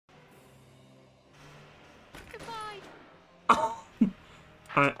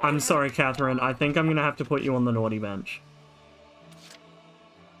I'm sorry, Catherine. I think I'm gonna have to put you on the naughty bench.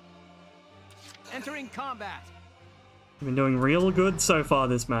 Entering combat. You've been doing real good so far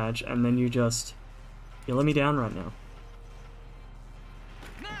this match, and then you're let me down right now.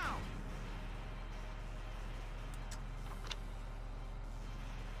 Now.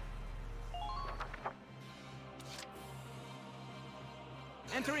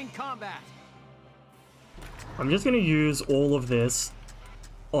 Entering combat. I'm just gonna use all of this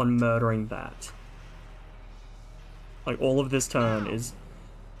on murdering that. Like, all of this turn is...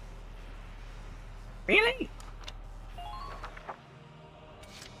 Really?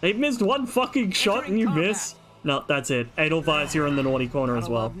 They've missed one fucking shot and you miss? No, that's it. Edelweiss, you're in the naughty corner as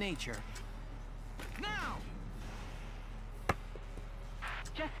well. Nature. Now.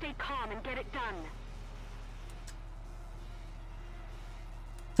 Just stay calm and get it done.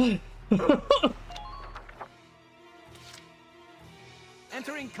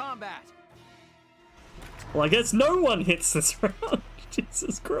 Entering combat. Well, I guess no one hits this round.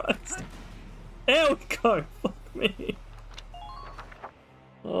 Jesus Christ. There we go. Fuck me.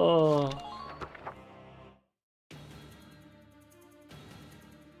 Oh.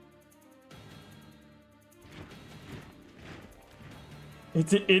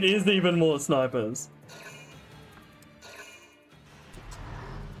 It is even more snipers.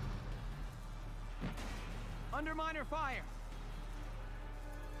 Underminer fire.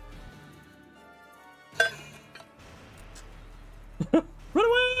 Run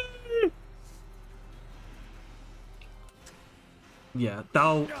away! Yeah,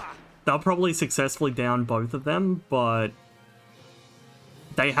 they'll probably successfully down both of them, but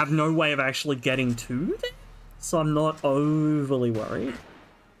they have no way of actually getting to them, so I'm not overly worried.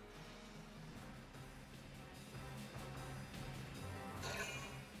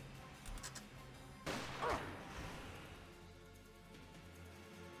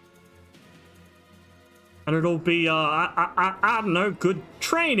 And it'll be, I don't know, good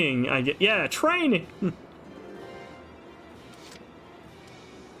training, I get, yeah, training!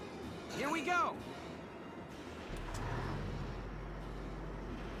 Here we go.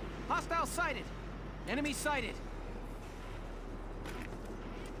 Hostile sighted. Enemy sighted.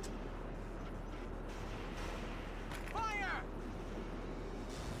 Fire!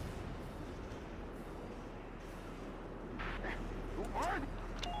 Who are they?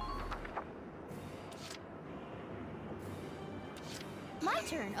 My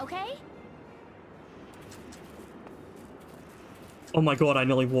turn, okay? Oh my god, I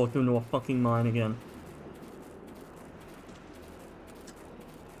nearly walked into a fucking mine again.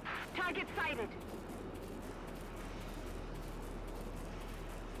 Target sighted.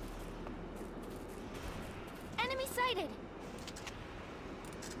 Enemy sighted.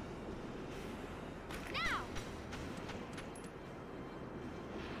 Now.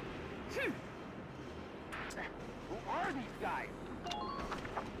 Who are these guys?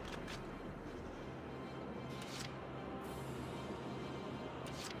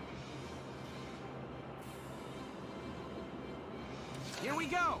 Here we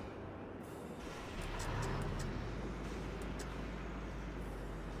go.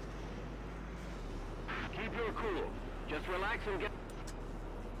 Keep your cool. Just relax and get...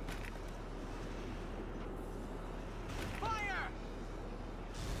 Fire!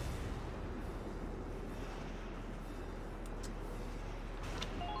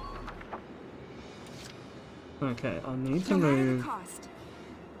 Okay, I need to move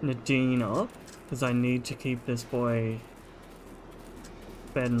Nadine up, because I need to keep this boy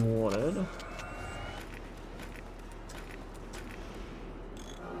fed and watered.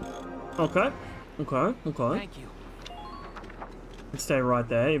 Okay, okay. Thank you. Stay right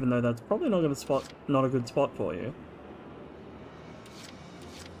there, even though that's probably not a good spot for you.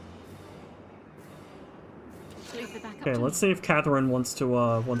 Okay, let's see if Catherine wants to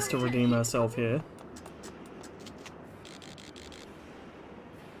redeem herself here.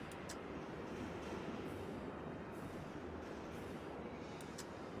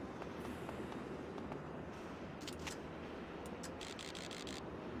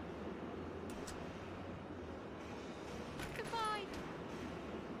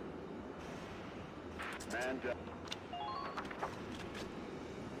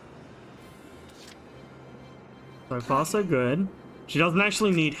 So far, so good. She doesn't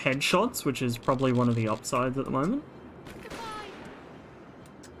actually need headshots, which is probably one of the upsides at the moment.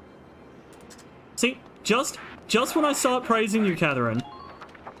 See, just when I start praising you, Catherine.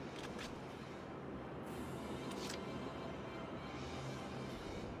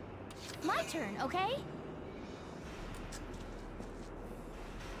 My turn, okay?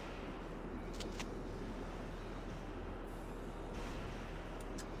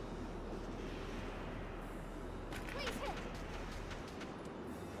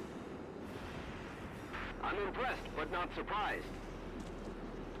 impressed, but not surprised.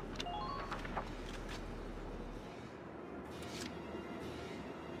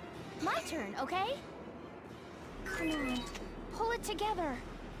 My turn, okay? Come on. Pull it together.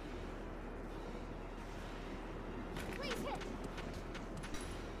 Please hit.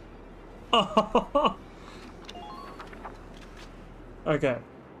 Okay.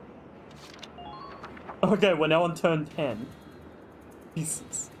 Okay, we're now on turn 10.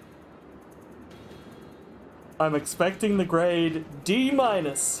 Jesus. I'm expecting the grade D-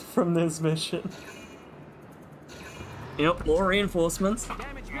 from this mission. Yep, more reinforcements.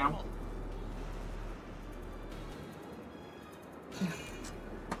 Damage minimal.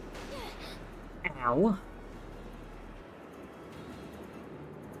 Ow.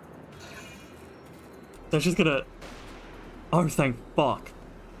 They're just gonna... Oh, thank fuck.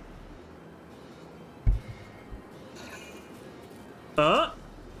 Oh,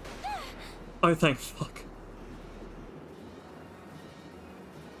 thank fuck.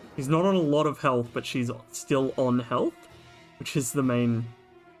 She's not on a lot of health, but she's still on health, which is the main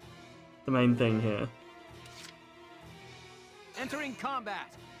thing here. Entering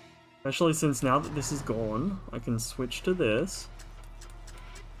combat. Especially since now that this is gone, I can switch to this.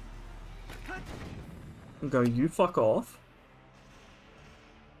 And go, you fuck off.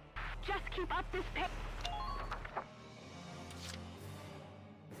 Just keep up this pace.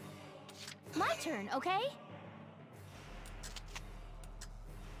 My turn, okay?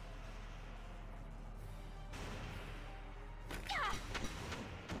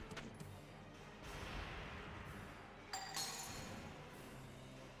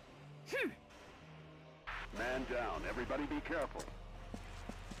 Man down. Everybody be careful.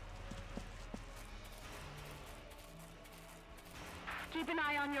 Keep an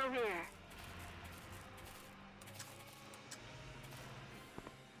eye on your rear.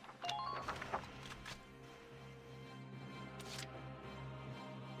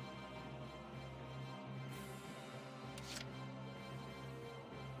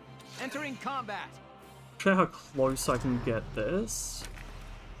 Entering combat. Show how close I can get this.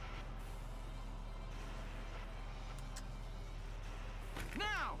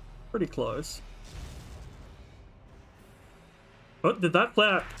 Now. Pretty close. Oh, did that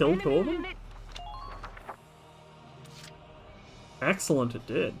flare kill two of them? Excellent, it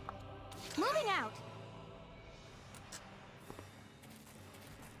did. Moving out.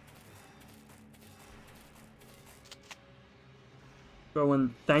 Go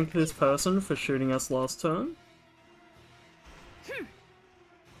and thank this person for shooting us last turn.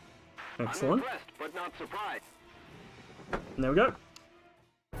 Excellent. Impressed, but not surprised. And there we go.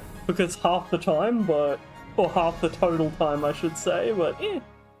 Took us half the time, but... Or half the total time, I should say, but yeah.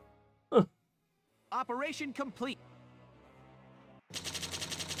 Operation complete.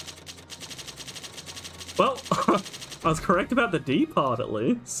 Well, I was correct about the D part, at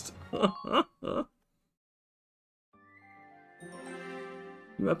least.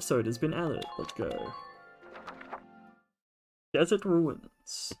 New episode has been added. Let's go. Desert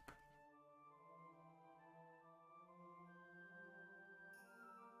Ruins.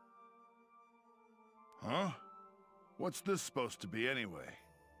 Huh? What's this supposed to be anyway?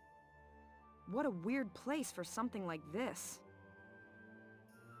 What a weird place for something like this.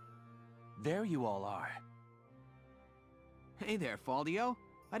 There you all are. Hey there, Faldio.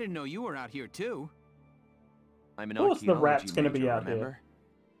 I didn't know you were out here too. I'm an Of course the archaeology rat's gonna be major, out here. remember?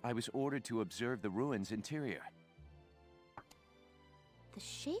 I was ordered to observe the ruins' interior. The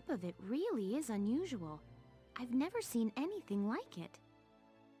shape of it really is unusual. I've never seen anything like it.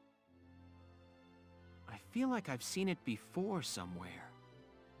 I feel like I've seen it before somewhere.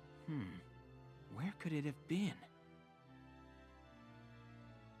 Where could it have been?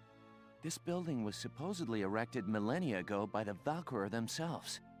 This building was supposedly erected millennia ago by the Valkyria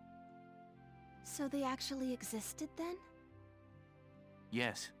themselves. So they actually existed then?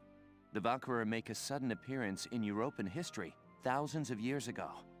 Yes, the Valkyria make a sudden appearance in European history thousands of years ago.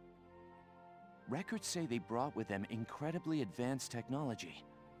 Records say they brought with them incredibly advanced technology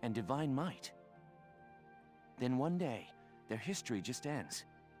and divine might. Then one day, their history just ends.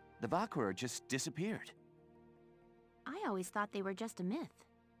 The Valkyria just disappeared. I always thought they were just a myth.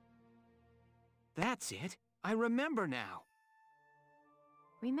 That's it. I remember now.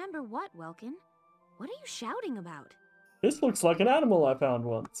 Remember what, Welkin? What are you shouting about? This looks like an animal I found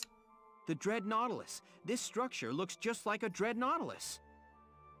once. The Dread Nautilus. This structure looks just like a Dread Nautilus.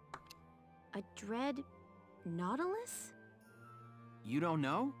 A dread nautilus? You don't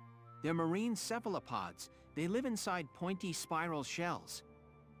know? They're marine cephalopods. They live inside pointy spiral shells.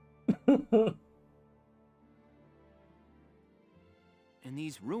 And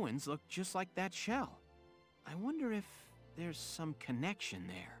these ruins look just like that shell. I wonder if there's some connection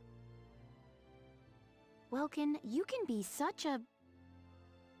there. Welkin, you can be such a...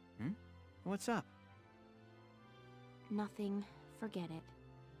 What's up? Nothing. Forget it.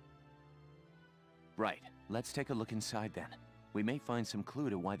 Right. Let's take a look inside then. We may find some clue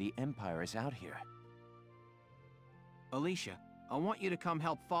to why the Empire is out here. Alicia, I want you to come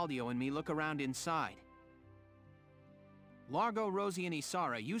help Faldio and me look around inside. Largo, Rosie, and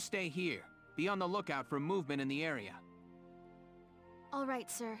Isara, you stay here. Be on the lookout for movement in the area. All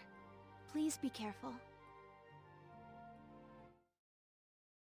right, sir. Please be careful.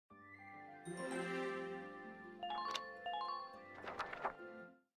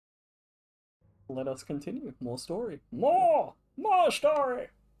 Let us continue. More story. More story!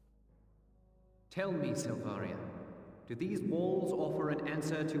 Tell me, Silvaria, do these walls offer an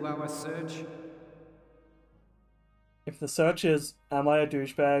answer to our search? If the search is, am I a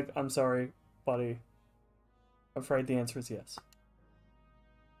douchebag? I'm sorry, buddy. I'm afraid the answer is yes.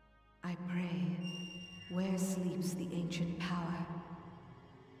 I pray, where sleeps the ancient power?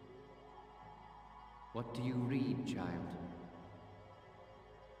 What do you read, child?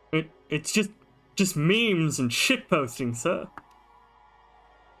 It's just memes and shitposting, sir.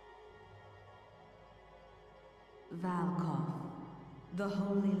 Valkov, the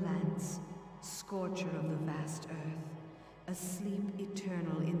Holy Lance, scorcher of the vast earth, asleep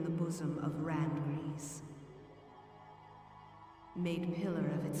eternal in the bosom of Randgrease. Made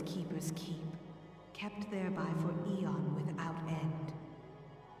pillar of its keeper's keep, kept thereby for eon without end.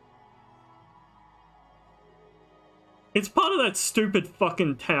 It's part of that stupid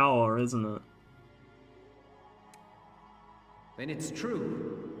fucking tower, isn't it? Then it's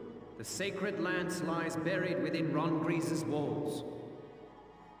true. The sacred lance lies buried within Randgrease's walls.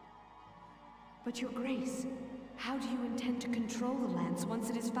 But your grace, how do you intend to control the lance once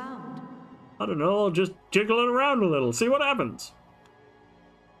it is found? I don't know, I'll just jiggle it around a little, see what happens.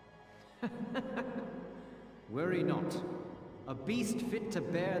 Worry not. A beast fit to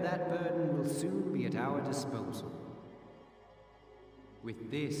bear that burden will soon be at our disposal.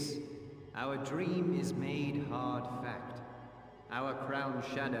 With this, our dream is made hard fact. Our crown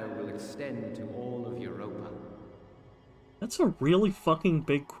shadow will extend to all of Europa. That's a really fucking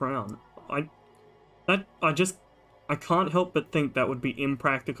big crown. I can't help but think that would be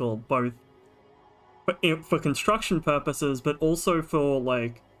impractical, both for construction purposes, but also for,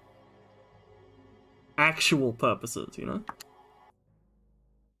 like, actual purposes, you know?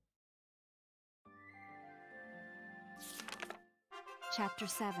 Chapter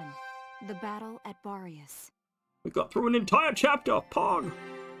 7. The Battle at Barius. We got through an entire chapter, Pog!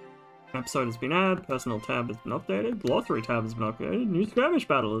 Episode has been added, personnel tab has been updated, glossary tab has been updated, new skirmish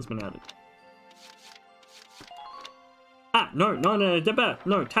battle has been added. Ah,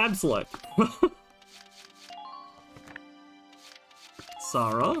 no, tab select.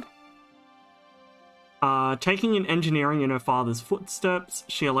 Sarah. Taking in engineering in her father's footsteps,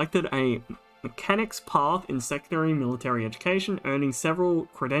 she elected a mechanics path in secondary military education, earning several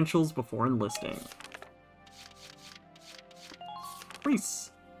credentials before enlisting.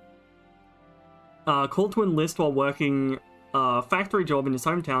 Reese. Called to enlist while working a factory job in his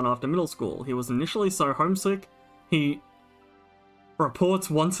hometown after middle school. He was initially so homesick, he reports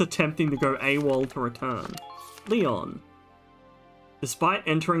once attempting to go AWOL to return. Leon. Despite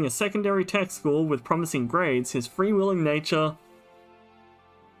entering a secondary tech school with promising grades, his free-willing nature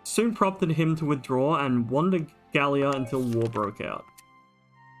soon prompted him to withdraw and wander Gallia until war broke out.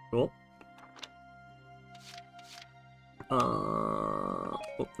 Cool. There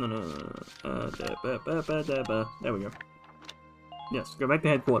we go. Yes, go back to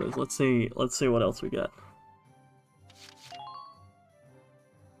headquarters. Let's see what else we got.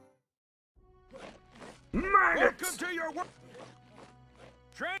 Welcome to your work.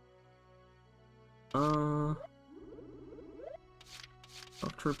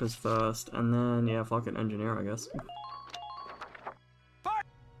 Shock troopers first, and then yeah, fuck it, engineer, I guess.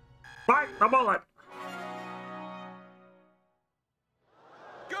 Fight the bullet.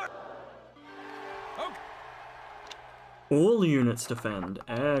 Good. Okay. All units defend.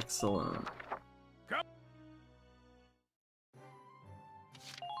 Excellent. Go.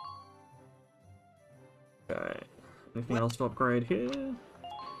 Okay. Anything else to upgrade here?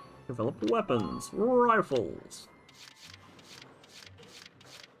 Develop weapons. Rifles.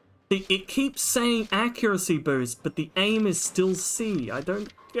 It keeps saying accuracy boost, but the aim is still C. I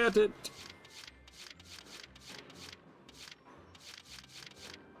don't get it.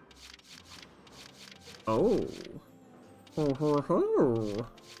 Oh.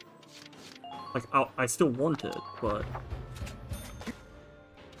 Like, I still want it, but...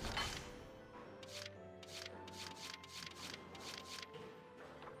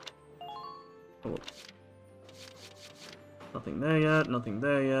 Nothing there yet, nothing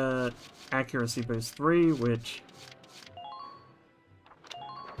there yet. Accuracy boost 3, which...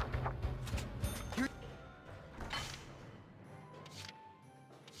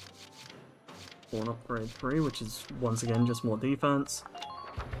 Pawn upgrade 3, which is once again just more defense.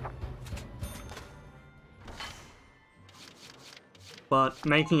 But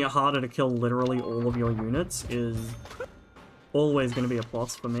making it harder to kill literally all of your units is always going to be a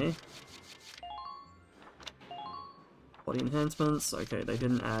plus for me. Body enhancements, okay, they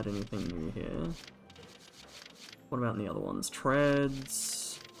didn't add anything new here. What about the other ones?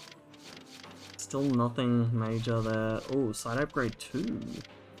 Treads. Still nothing major there. Oh, side upgrade 2.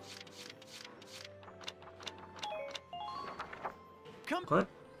 What?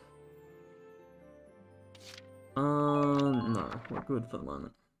 No, we're good for the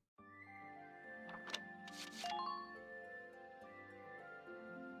moment.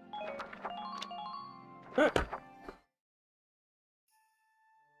 Alright.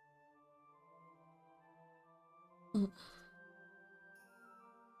 Whoa.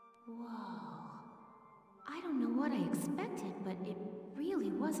 I don't know what I expected, but it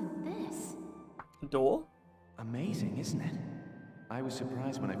really wasn't this. Door? Amazing, isn't it? I was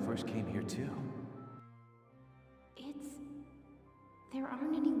surprised when I first came here too. There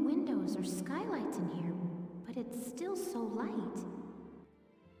aren't any windows or skylights in here, but it's still so light.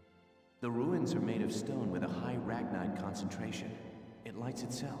 The ruins are made of stone with a high ragnite concentration. It lights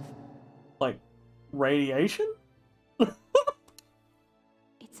itself. Like, radiation?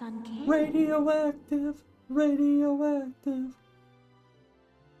 It's uncanny. Radioactive, radioactive.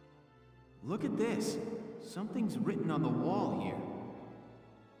 Look at this. Something's written on the wall here.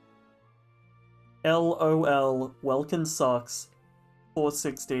 LOL, Welkin sucks.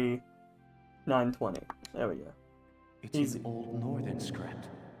 460, 920. There we go. It's Easy. an Old Northern script.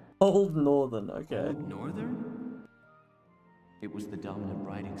 Old Northern, okay. Old Northern? It was the dominant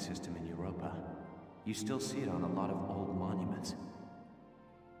writing system in Europa. You still see it on a lot of old monuments.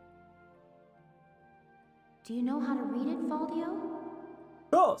 Do you know how to read it, Faldio?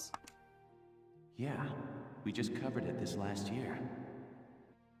 Of course. Yeah, we just covered it this last year.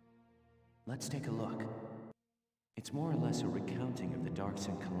 Let's take a look. It's more or less a recounting of the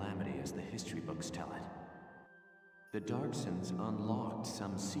Darkson calamity as the history books tell it. The Darksons unlocked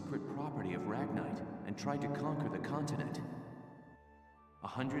some secret property of Ragnite and tried to conquer the continent.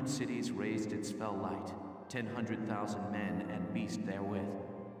 100 cities raised its fell light, 100,000 men and beast therewith.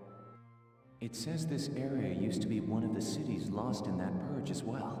 It says this area used to be one of the cities lost in that purge as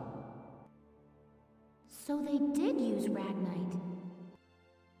well. So they did use Ragnite.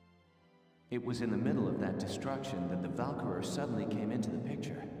 It was in the middle of that destruction that the Valkyria suddenly came into the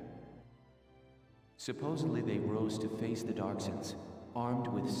picture. Supposedly they rose to face the Darksons, armed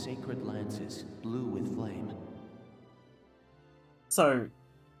with sacred lances, blue with flame. So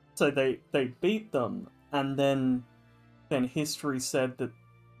they beat them, and then history said that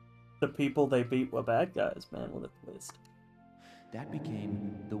the people they beat were bad guys. Man, what a twist. That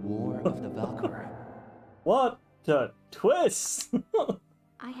became the War of the Valkyria. What a twist!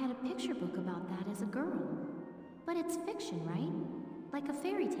 I had a picture book about that as a girl. But it's fiction, right? Like a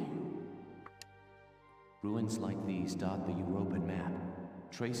fairy tale. Ruins like these dot the European map,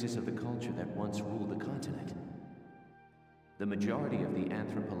 traces of the culture that once ruled the continent. The majority of the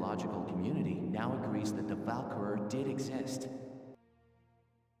anthropological community now agrees that the Valkyria did exist.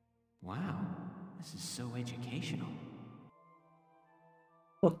 Wow, this is so educational.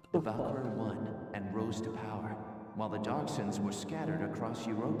 The Valkyria won and rose to power, while the Darksons were scattered across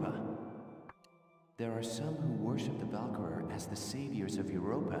Europa. There are some who worship the Valkyria as the saviors of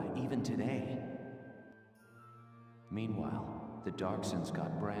Europa even today. Meanwhile, the Darksons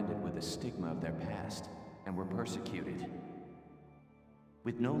got branded with the stigma of their past and were persecuted.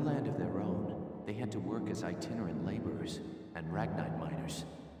 With no land of their own, they had to work as itinerant laborers and Ragnite miners.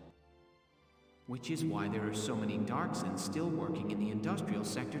 Which is why there are so many Darksons still working in the industrial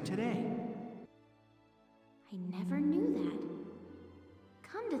sector today. I never knew that.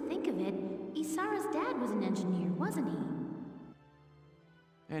 Come to think of it, Isara's dad was an engineer, wasn't he?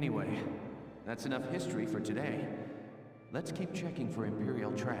 Anyway, that's enough history for today. Let's keep checking for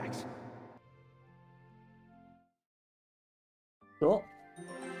Imperial tracks. Cool.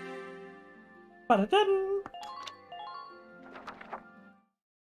 Ba-da-dun.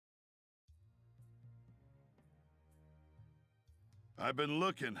 I've been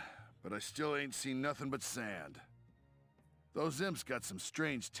looking, but I still ain't seen nothing but sand. Those imps got some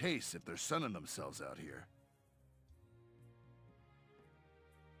strange tastes if they're sunning themselves out here.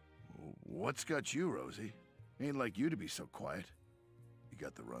 What's got you, Rosie? Ain't like you to be so quiet. You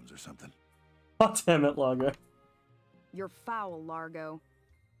got the runs or something? God damn it, Lago. You're foul, Largo.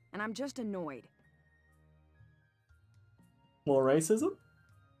 And I'm just annoyed. More racism?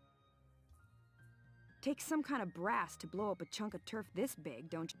 Takes some kind of brass to blow up a chunk of turf this big,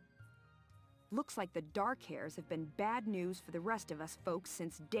 don't you? Looks like the dark hairs have been bad news for the rest of us folks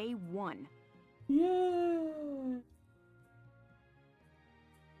since day one. Yeah.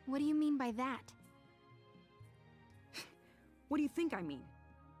 What do you mean by that? What do you think I mean?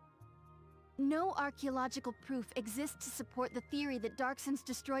 No archaeological proof exists to support the theory that Darksons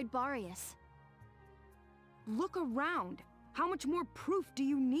destroyed Barius. Look around. How much more proof do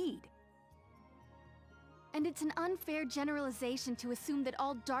you need? And it's an unfair generalization to assume that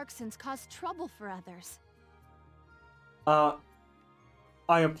all Darksons cause trouble for others. I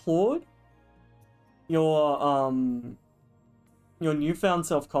applaud your newfound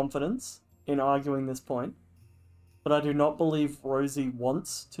self-confidence in arguing this point, but I do not believe Rosie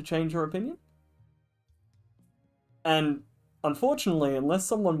wants to change her opinion. And unfortunately, unless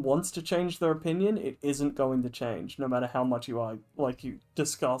someone wants to change their opinion, it isn't going to change, no matter how much you you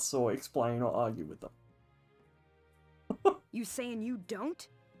discuss or explain or argue with them. You saying you don't?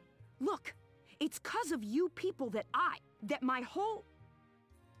 Look, it's 'cause of you people that my whole...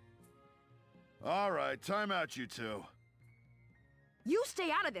 All right, time out, you two. You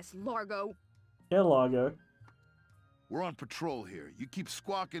stay out of this, Largo. Yeah, Largo. We're on patrol here. You keep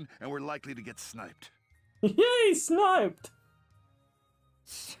squawking, and we're likely to get sniped. Yay, sniped!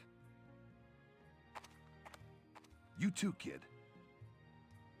 You too, kid.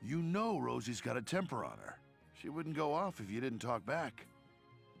 You know Rosie's got a temper on her. She wouldn't go off if you didn't talk back.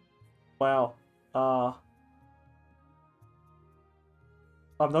 Wow. I'm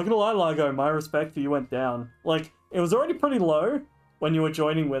not gonna lie, Largo, my respect for you went down. Like, it was already pretty low when you were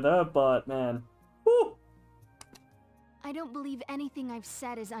joining with her, but man. Woo! I don't believe anything I've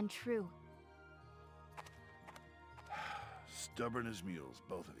said is untrue. Stubborn as mules,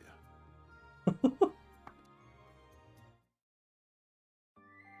 both of you.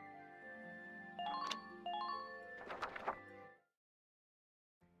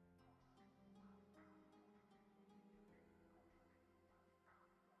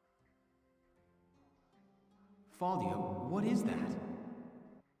 Faldio, what is that?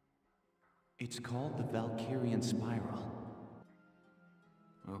 It's called the Valkyrian Spiral.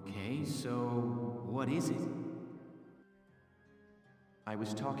 Okay, so what is it? I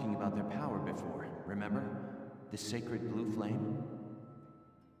was talking about their power before, remember? The sacred blue flame?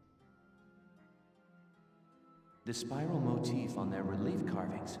 The spiral motif on their relief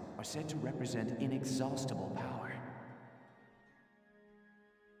carvings are said to represent inexhaustible power.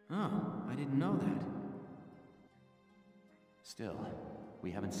 Oh, I didn't know that. Still,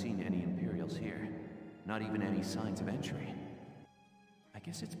 we haven't seen any Imperials here. Not even any signs of entry. I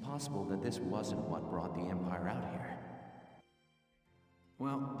guess it's possible that this wasn't what brought the Empire out here.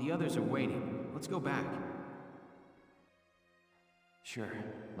 Well, the others are waiting. Let's go back. Sure,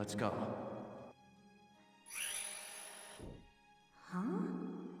 let's go. Huh?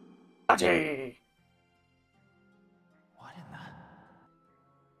 Aji! What in the...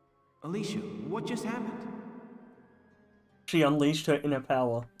 Alicia, what just happened? She unleashed her inner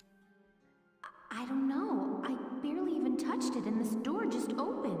power. I don't know. I barely even touched it and this door just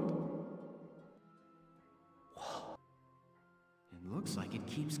opened. It looks like it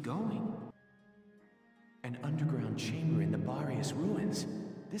keeps going. An underground chamber in the Barius ruins.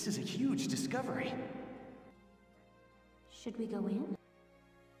 This is a huge discovery. Should we go in?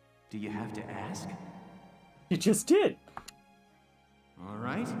 Do you have to ask? You just did. All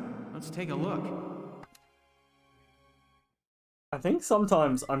right, let's take a look. I think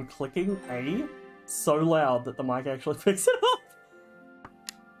sometimes I'm clicking A so loud that the mic actually picks it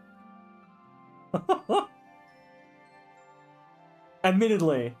up.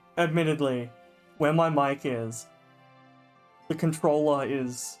 Admittedly, where my mic is, the controller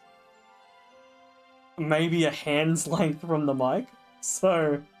is maybe a hand's length from the mic,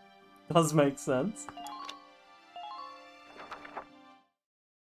 so it does make sense.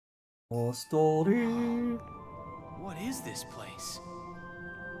 More story. What is this place?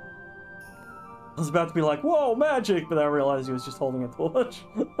 I was about to be like, whoa, magic, but then I realized he was just holding a torch.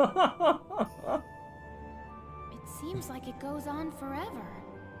 It seems like it goes on forever.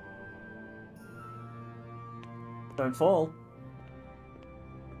 Don't fall.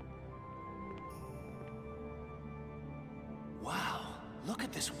 Wow, look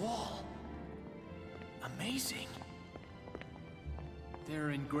at this wall. Amazing. There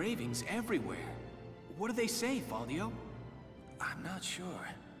are engravings everywhere. What do they say, Faldio? I'm not sure.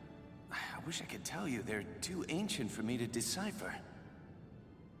 I wish I could tell you. They're too ancient for me to decipher.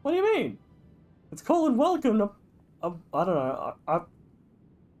 What do you mean? It's calling welcome to I don't know.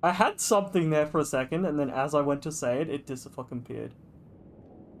 I had something there for a second, and then as I went to say it, it disappeared.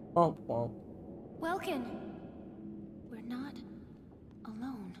 Oh, well. Welkin, we're not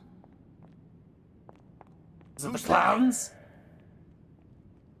alone. Is it the clowns?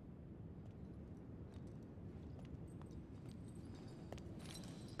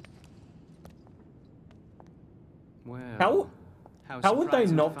 Well, How would they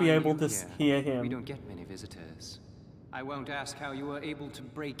surprising not be find able you to here. hear him? We don't get many visitors. I won't ask how you were able to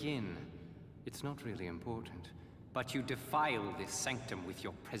break in. It's not really important. But you defile this sanctum with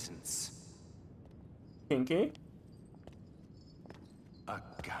your presence. Kinky?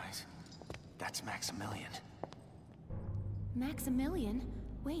 Guys, that's Maximilian. Maximilian?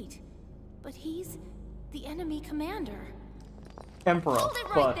 Wait, but he's the enemy commander. Emperor. Hold it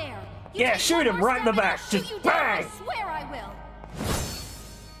right but... there! Yeah, shoot him right in the back! Just bang! I swear I will!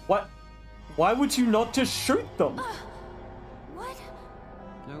 What? Why would you not just shoot them? What?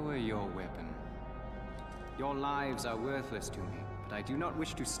 Lower your weapon. Your lives are worthless to me, but I do not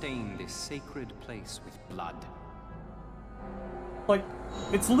wish to stain this sacred place with blood. Like,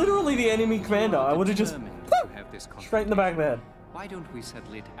 it's literally the enemy commander. I would have just straight in the back of the head. Why don't we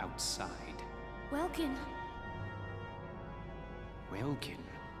settle it outside? Welkin. Welkin?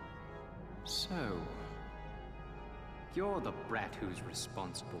 So, you're the brat who's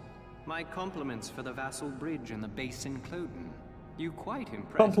responsible. My compliments for the Vassal Bridge and the base in Cloden. You quite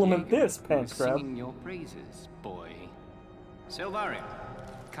impressed Compliment Diego, this, pants grab. singing your praises, boy. Silvaria,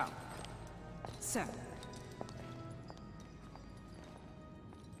 come. Sir.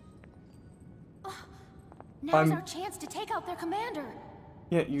 Now's our chance to take out their commander.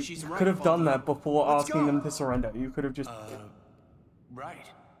 Yeah, you She's right, could have done Father. that before Let's asking go. them to surrender. You could have just... Right.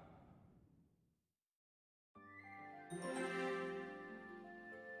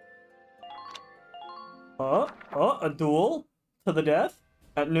 A duel to the death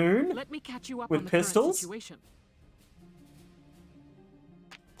at noon Let me catch you up with on the current pistols. situation.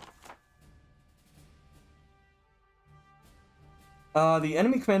 The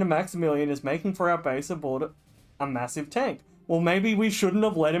enemy commander Maximilian is making for our base aboard a massive tank. Well, maybe we shouldn't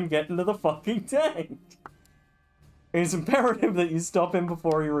have let him get into the fucking tank. It is imperative that you stop him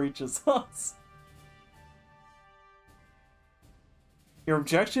before he reaches us. Your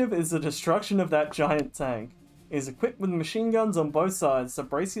objective is the destruction of that giant tank. It is equipped with machine guns on both sides, so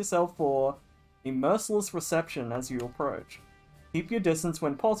brace yourself for a merciless reception as you approach. Keep your distance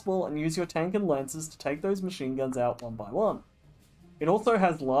when possible and use your tank and lances to take those machine guns out one by one. It also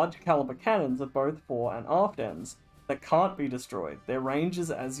has large caliber cannons at both fore and aft ends that can't be destroyed. Their range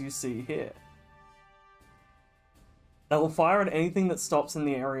is as you see here. They will fire at anything that stops in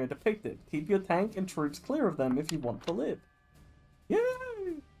the area depicted. Keep your tank and troops clear of them if you want to live. Yay!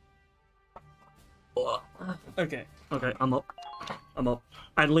 Okay, I'm up.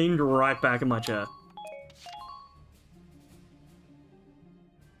 I leaned right back in my chair.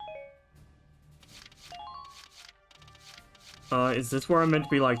 Is this where I'm meant to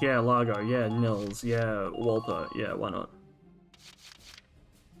be like, yeah, Largo, yeah, Nils, yeah, Walter, yeah, why not?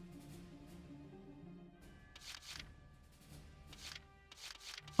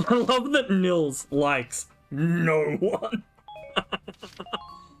 I love that Nils likes no one.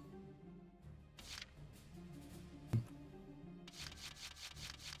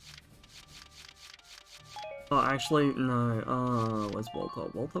 Oh, actually, no. Where's Walter?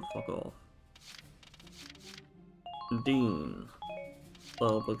 Walter, fuck off. Dean.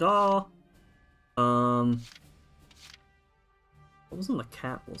 Blah, blah, blah. It wasn't the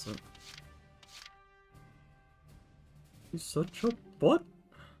cat, was it? He's such a butt.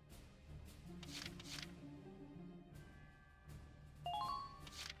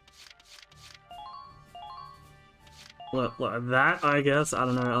 Look, that, I guess, I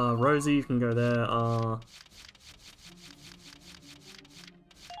don't know, Rosie, you can go there,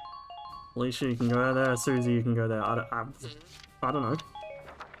 Alicia, you can go there, Susie, you can go there, I don't know.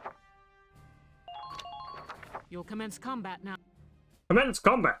 You'll commence combat now. Commence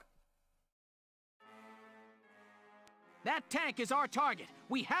combat! That tank is our target.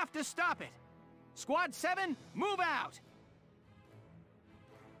 We have to stop it. Squad 7, move out!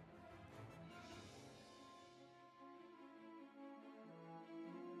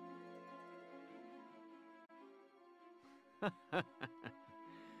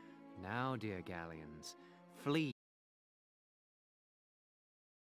 Now, dear galleons, flee